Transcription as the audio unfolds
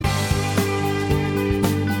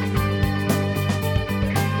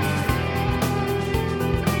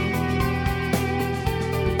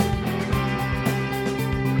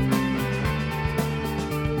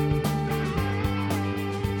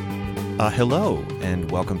Hello, and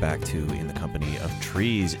welcome back to In the Company of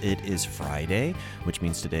Trees. It is Friday, which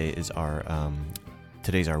means today's our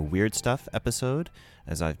Weird Stuff episode,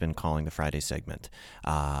 as I've been calling the Friday segment.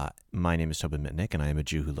 My name is Tobin Mitnick, and I am a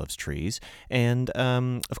Jew who loves trees. And,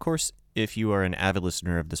 of course, if you are an avid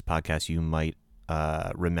listener of this podcast, you might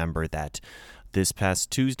remember that this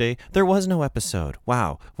past Tuesday, there was no episode.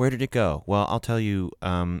 Wow, where did it go? Well, I'll tell you,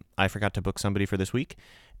 I forgot to book somebody for this week.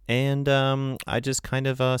 And I just kind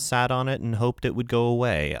of sat on it and hoped it would go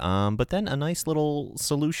away. But then a nice little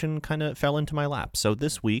solution kind of fell into my lap. So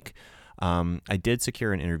this week, I did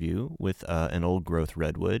secure an interview with an old-growth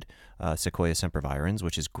redwood, Sequoia sempervirens,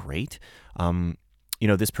 which is great.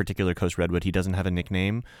 This particular coast redwood, he doesn't have a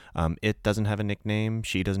nickname. It doesn't have a nickname.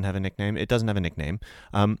 She doesn't have a nickname. It doesn't have a nickname.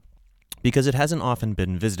 Because it hasn't often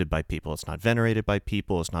been visited by people. It's not venerated by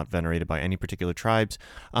people. It's not venerated by any particular tribes.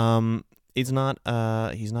 He's not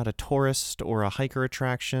a tourist or a hiker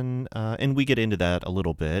attraction, and we get into that a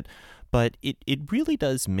little bit, but it really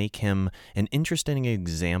does make him an interesting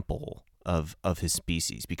example of his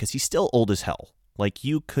species, because he's still old as hell. Like,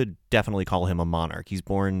 you could definitely call him a monarch. He's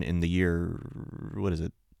born in the year,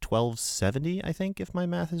 1270, I think, if my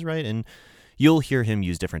math is right, and you'll hear him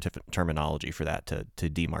use different terminology for that to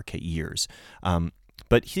demarcate years.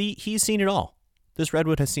 But he's seen it all. This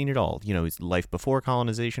redwood has seen it all. You know, it's life before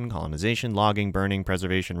colonization, logging, burning,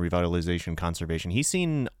 preservation, revitalization, conservation. He's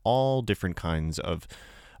seen all different kinds of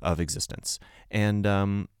existence.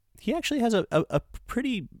 And he actually has a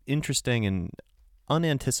pretty interesting and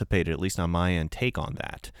unanticipated, at least on my end, take on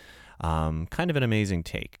that. Kind of an amazing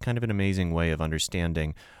take, kind of an amazing way of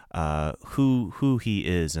understanding who he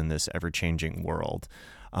is in this ever-changing world.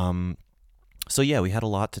 So yeah, we had a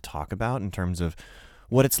lot to talk about in terms of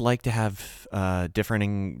what it's like to have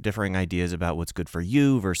differing ideas about what's good for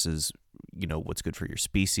you versus, what's good for your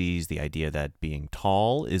species, the idea that being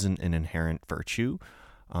tall isn't an inherent virtue,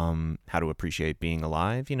 how to appreciate being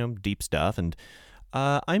alive, deep stuff. And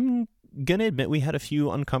I'm going to admit we had a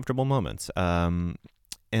few uncomfortable moments, and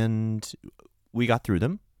we got through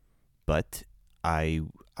them, but I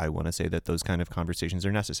want to say that those kind of conversations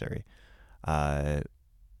are necessary,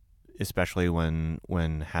 especially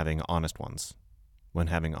when having honest ones. When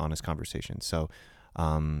having honest conversations. So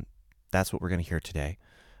that's what we're going to hear today.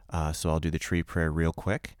 So I'll do the tree prayer real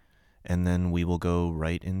quick, and then we will go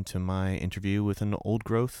right into my interview with an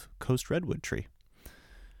old-growth coast redwood tree.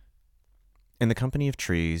 In the company of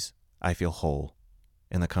trees, I feel whole.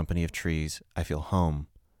 In the company of trees, I feel home.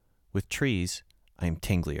 With trees, I am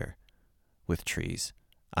tinglier. With trees,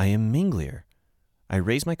 I am minglier. I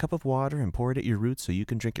raise my cup of water and pour it at your roots so you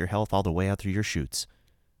can drink your health all the way out through your shoots.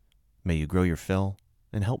 May you grow your fill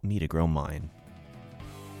and help me to grow mine.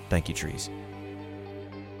 Thank you, trees.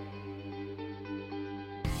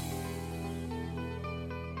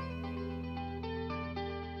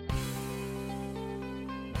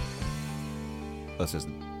 This is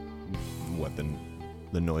what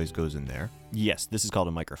the noise goes in there. Yes, this is called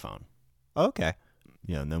a microphone. Okay.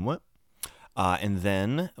 Yeah, and then what? And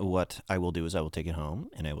then what I will do is I will take it home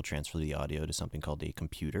and I will transfer the audio to something called a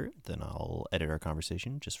computer. Then I'll edit our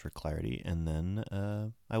conversation just for clarity, and then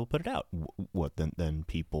I will put it out. What then? Then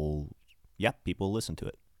people listen to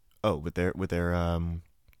it. Oh, with their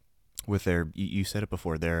you said it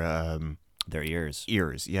before, their ears.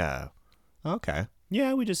 Ears, yeah. Okay.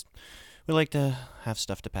 Yeah, we like to have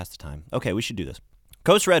stuff to pass the time. Okay, we should do this.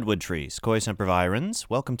 Coast redwood trees, Sequoia sempervirens.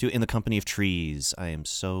 Welcome to In the Company of Trees. I am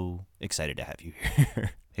so excited to have you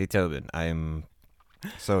here. Hey, Tobin, I am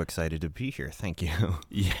so excited to be here. Thank you.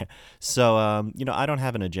 Yeah. So, I don't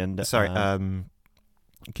have an agenda. Sorry. Can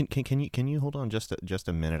you hold on just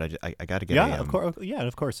a minute? I got to get. Yeah, of course. Yeah,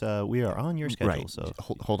 of course. We are on your schedule. Right. So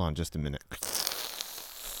hold on just a minute.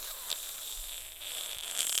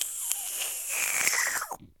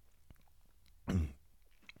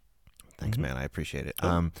 Thanks, man. I appreciate it.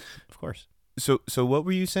 Of course. So what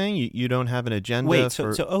were you saying? You don't have an agenda? Wait.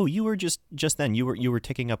 So you were just then you were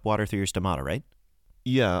taking up water through your stomata, right?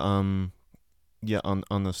 Yeah. On the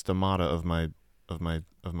stomata of my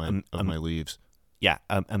leaves. Yeah.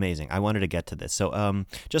 Amazing. I wanted to get to this. So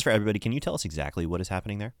just for everybody, can you tell us exactly what is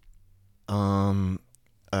happening there?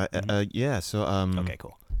 Yeah. So okay,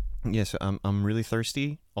 cool. Yeah. So I'm really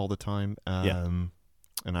thirsty all the time. And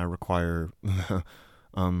I require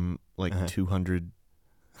 200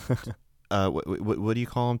 what do you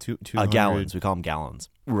call them? 200 gallons. We call them gallons.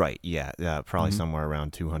 Right. Yeah. Probably somewhere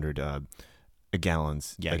around 200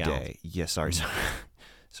 gallons a day. Yeah. Sorry.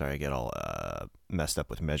 I get all messed up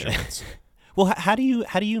with measurements. Well, how do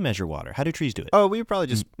you measure water? How do trees do it? Oh, we probably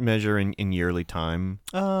just measure in yearly time.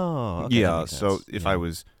 Oh. Okay, yeah. So if I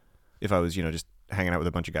was just hanging out with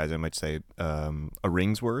a bunch of guys, I might say a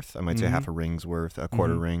ring's worth. I might say half a ring's worth, a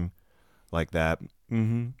quarter ring, like that.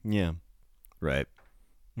 Yeah. Right.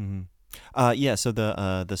 Yeah. So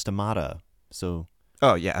the stomata. So.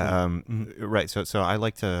 Oh yeah. Right. So I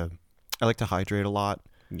like to hydrate a lot.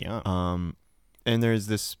 Yeah. And there's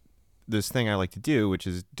this thing I like to do, which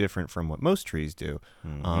is different from what most trees do.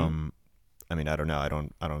 I mean, I don't know. I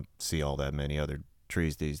don't see all that many other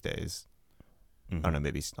trees these days. I don't know.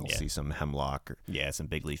 Maybe I'll see some hemlock. Some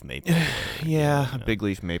big leaf maple. A big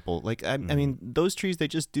leaf maple. Like I mean, those trees, they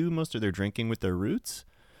just do most of their drinking with their roots,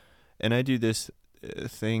 and I do this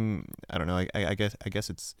thing. I don't know. I guess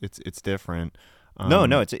it's different.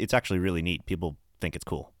 No, it's actually really neat. People think it's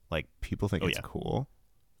cool. Like people think it's cool.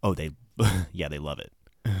 Oh, they they love it.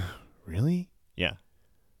 Really? Yeah.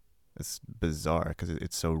 It's bizarre because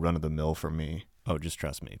it's so run of the mill for me. Oh, just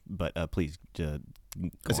trust me. But please, go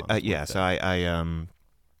So on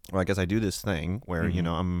I guess I do this thing where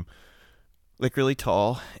I'm like really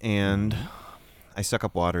tall and I suck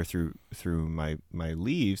up water through my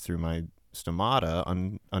leaves, through my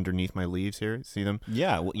stomata underneath my leaves here. See them?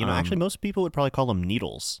 Yeah. Well, actually, most people would probably call them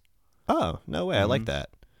needles. Oh, no way! I like that.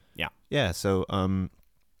 Yeah. Yeah. So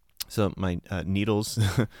so my needles,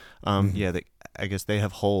 I guess they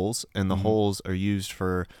have holes, and the holes are used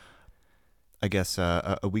for, I guess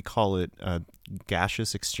we call it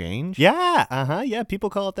gaseous exchange. Yeah. Yeah. People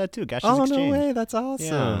call it that too. Gaseous exchange. Oh no way! That's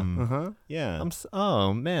awesome. Yeah. I'm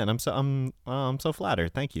so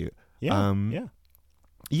flattered. Thank you. Yeah.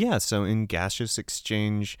 Yeah. So in gaseous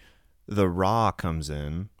exchange, the raw comes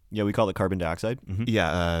in. Yeah. We call it carbon dioxide.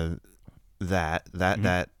 Yeah.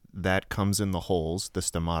 That comes in the holes, the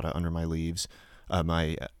stomata under my leaves,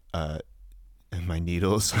 my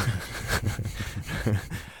needles.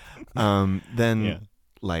 Then,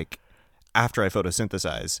 like, after I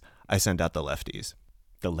photosynthesize, I send out the lefties.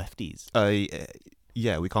 The lefties.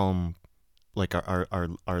 Yeah, we call them like our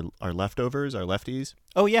leftovers, our lefties.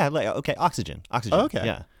 Oh yeah, okay, oxygen. Oh, okay.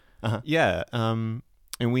 Yeah. Yeah. And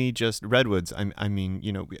we just redwoods. I mean,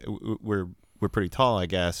 we're pretty tall, I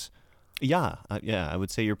guess. Yeah, I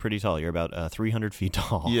would say you're pretty tall. You're about 300 feet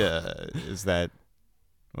tall. Yeah,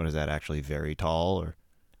 what is that actually, very tall? Or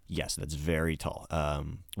yes, that's very tall.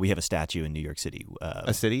 We have a statue in New York City.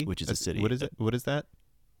 A city? Which is a city. What is it? What is that?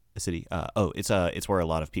 A city. It's where a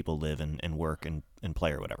lot of people live and work and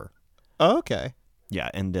play or whatever. Oh, okay.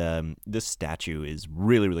 Yeah, and this statue is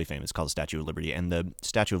really, really famous. It's called the Statue of Liberty, and the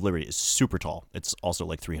Statue of Liberty is super tall. It's also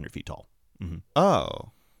like 300 feet tall.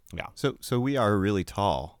 Oh. Yeah. So we are really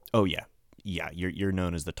tall. Oh, yeah. Yeah, you're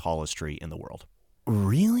known as the tallest tree in the world.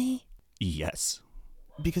 Really? Yes.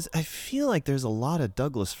 Because I feel like there's a lot of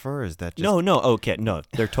Douglas firs that just... No,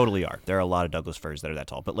 there totally are. There are a lot of Douglas firs that are that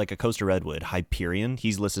tall. But like a Costa Redwood, Hyperion,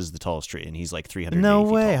 he's listed as the tallest tree, and he's like 380 No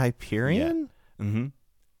feet way, tall. Hyperion? Yeah. Mm-hmm.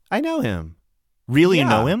 I know him. Really, you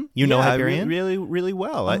know him? You know Hyperion? Really, really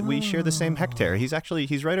well. We share the same hectare. He's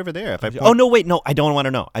right over there. If I point... Oh, no, wait, no, I don't want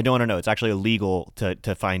to know. It's actually illegal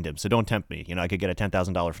to find him, so don't tempt me. I could get a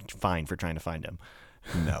 $10,000 fine for trying to find him.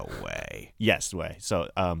 No way. Yes, way. So,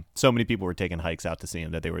 so many people were taking hikes out to see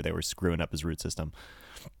him that they were screwing up his root system.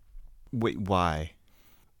 Wait, why?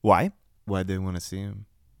 Why? Why'd they want to see him?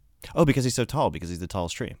 Oh, because he's so tall. Because he's the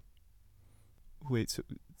tallest tree. Wait,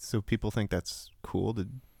 so people think that's cool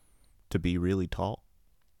to be really tall?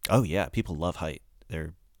 Oh yeah, people love height.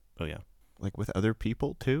 Oh yeah, like with other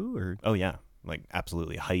people too, or oh yeah, like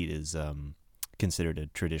absolutely. Height is considered a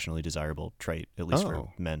traditionally desirable trait, at least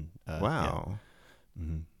for men. Wow. Yeah.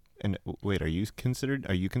 Mm-hmm. And wait, are you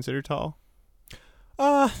considered tall?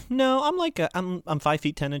 No, I'm like I'm 5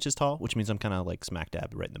 feet 10 inches tall, which means I'm kind of like smack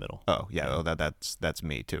dab right in the middle. Oh yeah, well, that's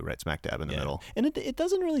me too, right? Smack dab in the middle. And it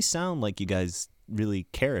doesn't really sound like you guys really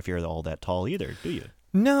care if you're all that tall either, do you?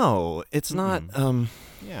 No, it's not.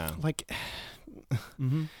 Yeah, like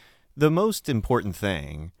the most important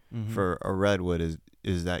thing for a redwood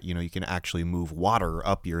is that you can actually move water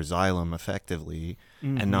up your xylem effectively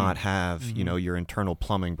and not have your internal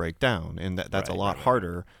plumbing break down, and that's a lot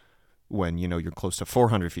harder when you're close to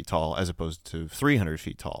 400 feet tall as opposed to 300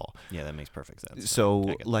 feet tall. Yeah, that makes perfect sense.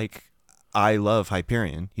 So I love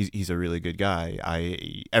Hyperion. He's a really good guy.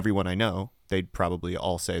 Everyone I know, they'd probably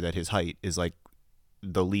all say that his height is like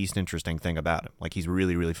the least interesting thing about him. Like he's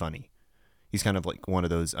really, really funny. He's kind of like one of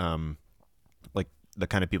those like the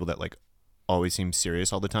kind of people that like always seem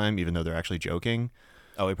serious all the time even though they're actually joking.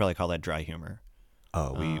 Oh, we probably call that dry humor.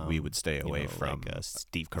 Oh, we would stay away from like,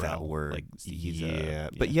 Steve Carell. That word. Like,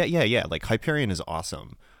 but yeah. Like Hyperion is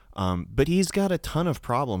awesome. But he's got a ton of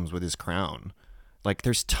problems with his crown. Like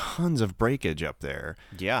there's tons of breakage up there.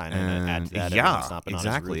 Yeah, and add to that, yeah, not been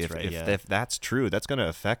exactly. On his roots, if that's true, that's going to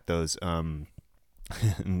affect those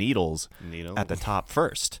needles at the top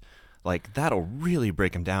first. Like, that'll really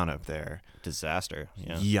break them down up there. Disaster.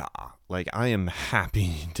 Yeah. Yeah. Like, I am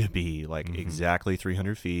happy to be, like, exactly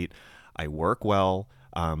 300 feet. I work well.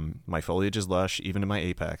 My foliage is lush, even in my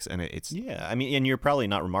apex. And it's... Yeah. I mean, and you're probably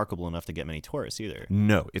not remarkable enough to get many tourists either.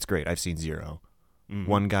 No, it's great. I've seen zero.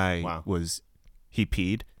 One guy he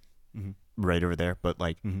peed right over there. But,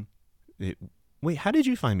 like, wait, how did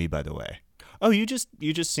you find me, by the way? Oh, you just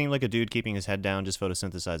seem like a dude keeping his head down, just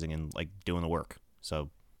photosynthesizing and, like, doing the work. So...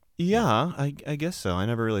 Yeah, I guess so. I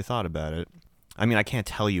never really thought about it. I mean, I can't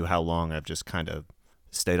tell you how long I've just kind of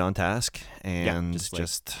stayed on task and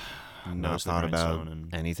just not thought about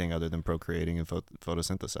anything other than procreating and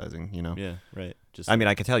photosynthesizing, you know? Yeah, right. I mean,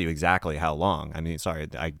 I can tell you exactly how long. I mean, sorry,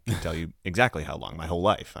 I can tell you exactly how long, my whole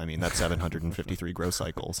life. I mean, that's 753 growth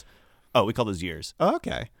cycles. Oh, we call those years. Oh,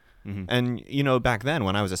 okay. And, you know, back then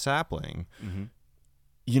when I was a sapling,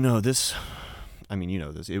 you know, this... I mean, you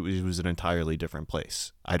know this. It was an entirely different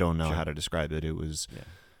place. I don't know how to describe it. It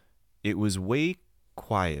was way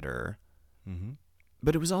quieter,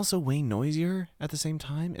 but it was also way noisier at the same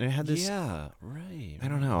time. And it had this... Yeah, right. I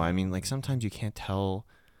don't know. I mean, like, sometimes you can't tell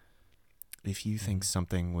if you think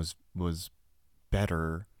something was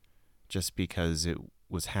better just because it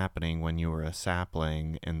was happening when you were a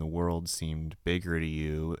sapling and the world seemed bigger to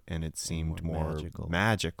you and it seemed more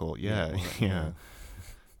magical. Yeah, yeah.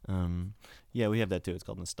 Yeah, we have that too. It's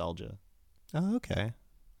called nostalgia. Oh, okay.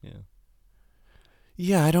 Yeah.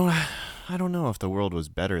 Yeah, I don't know if the world was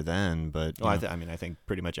better then, but I mean, I think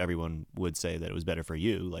pretty much everyone would say that it was better for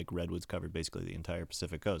you. Like Redwood's covered basically the entire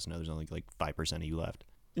Pacific coast. Now there's only like 5% of you left.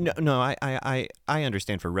 No, I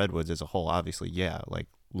understand for Redwoods as a whole. Obviously, yeah, like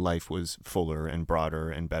life was fuller and broader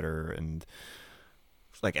and better, and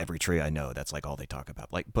like every tree I know, that's like all they talk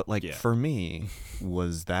about. Like, but like for me,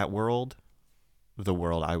 was that world the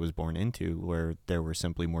world I was born into, where there were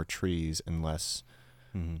simply more trees and less,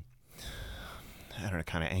 I don't know,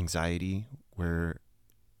 kind of anxiety, where,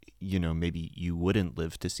 you know, maybe you wouldn't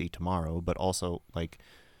live to see tomorrow, but also, like,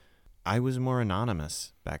 I was more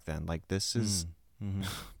anonymous back then. Like, this is,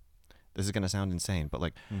 this is going to sound insane, but,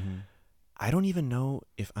 like, I don't even know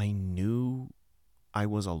if I knew I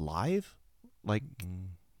was alive. Like,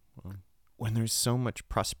 when there's so much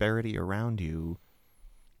prosperity around you,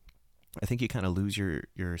 I think you kind of lose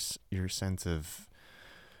your sense of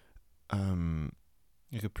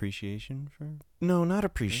like appreciation for not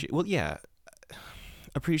appreciation. Well, yeah,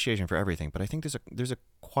 appreciation for everything, but I think there's a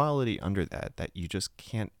quality under that you just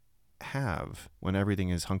can't have when everything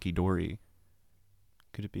is hunky dory.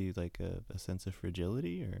 Could it be like a sense of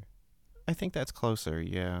fragility, or? I think that's closer.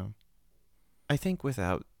 Yeah, I think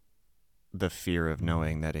without the fear of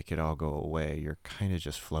knowing that it could all go away, you're kind of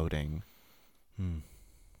just floating.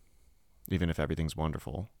 Even if everything's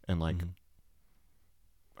wonderful. And like,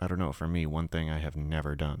 I don't know, for me, one thing I have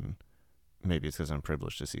never done, maybe it's because I'm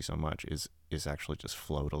privileged to see so much, is actually just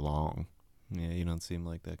float along. Yeah, you don't seem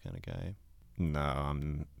like that kind of guy. No,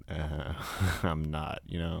 I'm not,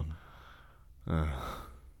 you know.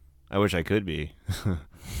 I wish I could be.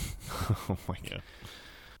 Oh my God.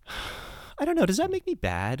 I don't know, does that make me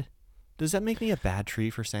bad? Does that make me a bad tree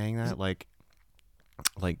for saying that? Like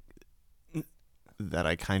that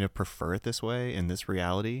I kind of prefer it this way in this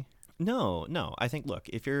reality? No. I think, look,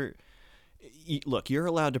 you're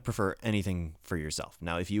allowed to prefer anything for yourself.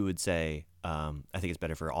 Now, if you would say, I think it's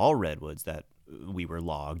better for all redwoods that we were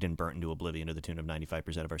logged and burnt into oblivion to the tune of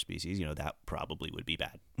 95% of our species, you know, that probably would be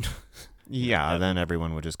bad. Yeah, then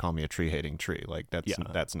everyone would just call me a tree-hating tree. Like,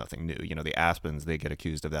 that's nothing new. You know, the aspens, they get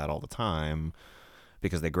accused of that all the time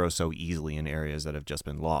because they grow so easily in areas that have just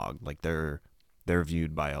been logged. Like, they're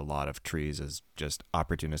viewed by a lot of trees as just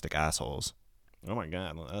opportunistic assholes. Oh my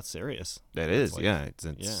God, well, that's serious. It is, like, yeah.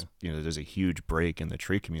 It's you know, there's a huge break in the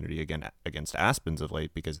tree community against aspens of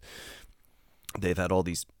late because they've had all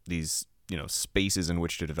these you know, spaces in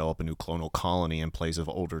which to develop a new clonal colony in place of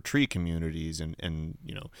older tree communities and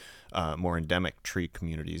you know, more endemic tree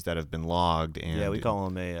communities that have been logged. And yeah, we call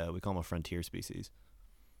them a frontier species.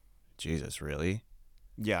 Jesus, really?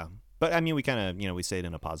 Yeah, but I mean, we kind of, you know, we say it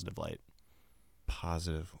in a positive light.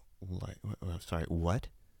 Positive light? Sorry, what?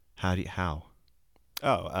 How?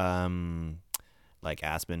 Oh, like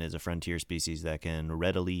aspen is a frontier species that can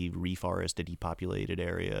readily reforest a depopulated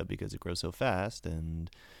area because it grows so fast, and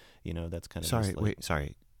you know, that's kind of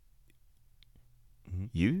Sorry.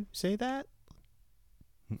 You say that?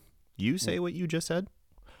 You say what you just said?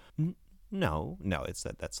 No, it's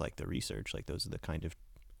that's like the research. Like, those are the kind of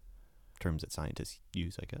terms that scientists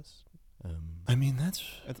use, I guess. I mean, that's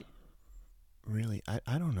really,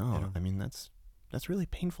 I don't know. I mean, that's really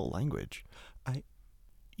painful language.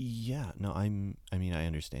 Yeah, no, I mean, I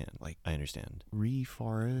understand. Like, I understand.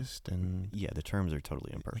 Reforest and Yeah, the terms are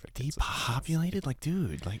totally imperfect. depopulated. Like,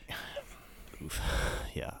 dude, like, Oof.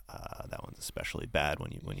 Yeah, that one's especially bad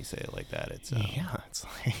when you say it like that. It's yeah,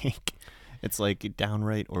 it's like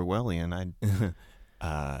downright Orwellian.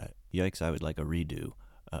 yikes! I would like a redo.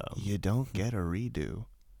 You don't get a redo.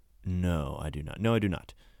 No, I do not. No, I do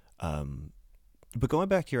not. But going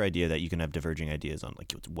back to your idea that you can have diverging ideas on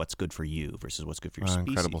like what's good for you versus what's good for your species.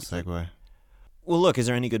 Incredible segue. Like, well, look, is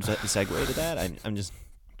there any good segue to that? I'm just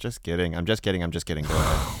kidding. I'm just kidding. Go ahead.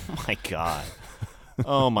 Oh my god.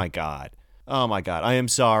 Oh my god. Oh my god. I am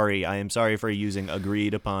sorry. I am sorry for using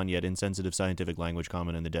agreed upon yet insensitive scientific language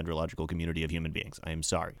common in the dendrological community of human beings. I am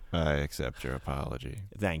sorry. I accept your apology.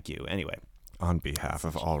 Thank you. Anyway. On behalf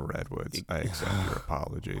of all Redwoods, I accept your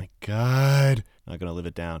apology. Oh my God. Not going to live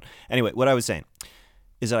it down. Anyway, what I was saying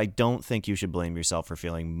is that I don't think you should blame yourself for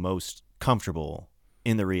feeling most comfortable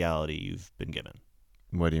in the reality you've been given.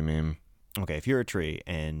 What do you mean? Okay, if you're a tree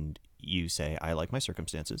and you say, I like my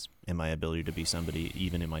circumstances and my ability to be somebody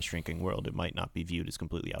even in my shrinking world, it might not be viewed as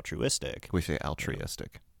completely altruistic. We say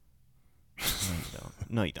altruistic. No, you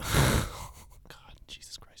don't. No, you don't. God,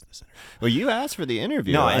 Jesus Christ, this interview. Well, you asked for the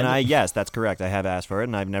interview. No, and yes, that's correct. I have asked for it,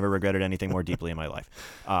 and I've never regretted anything more deeply in my life.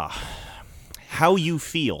 How you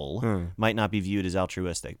feel might not be viewed as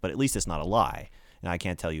altruistic, but at least it's not a lie. And I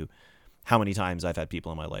can't tell you how many times I've had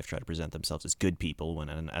people in my life try to present themselves as good people when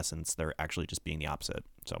in essence they're actually just being the opposite.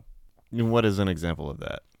 So, what is an example of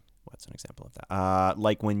that? What's an example of that?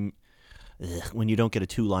 Like when you don't get a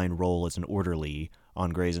 2-line role as an orderly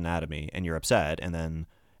on Grey's Anatomy, and you're upset, and then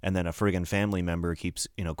a friggin' family member keeps,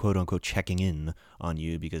 quote unquote, checking in on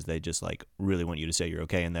you because they just like really want you to say you're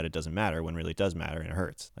okay and that it doesn't matter when really it does matter and it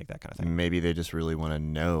hurts, like that kind of thing. Maybe they just really want to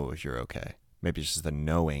know if you're okay. Maybe it's just the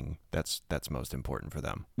knowing that's most important for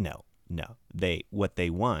them. No. What they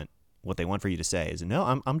want for you to say is,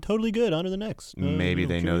 no, I'm totally good. On to the next. Maybe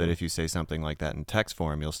they know that if you say something like that in text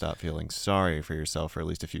form, you'll stop feeling sorry for yourself for at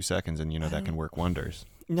least a few seconds, and that can work wonders.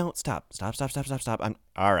 No, stop.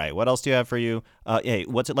 All right, what else do you have for you? Hey,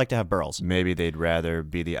 what's it like to have burls? Maybe they'd rather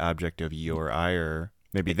be the object of your ire.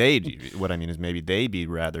 Maybe what I mean is maybe they'd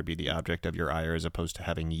rather be the object of your ire as opposed to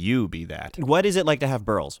having you be that. What is it like to have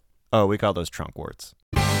burls? Oh, we call those trunk warts.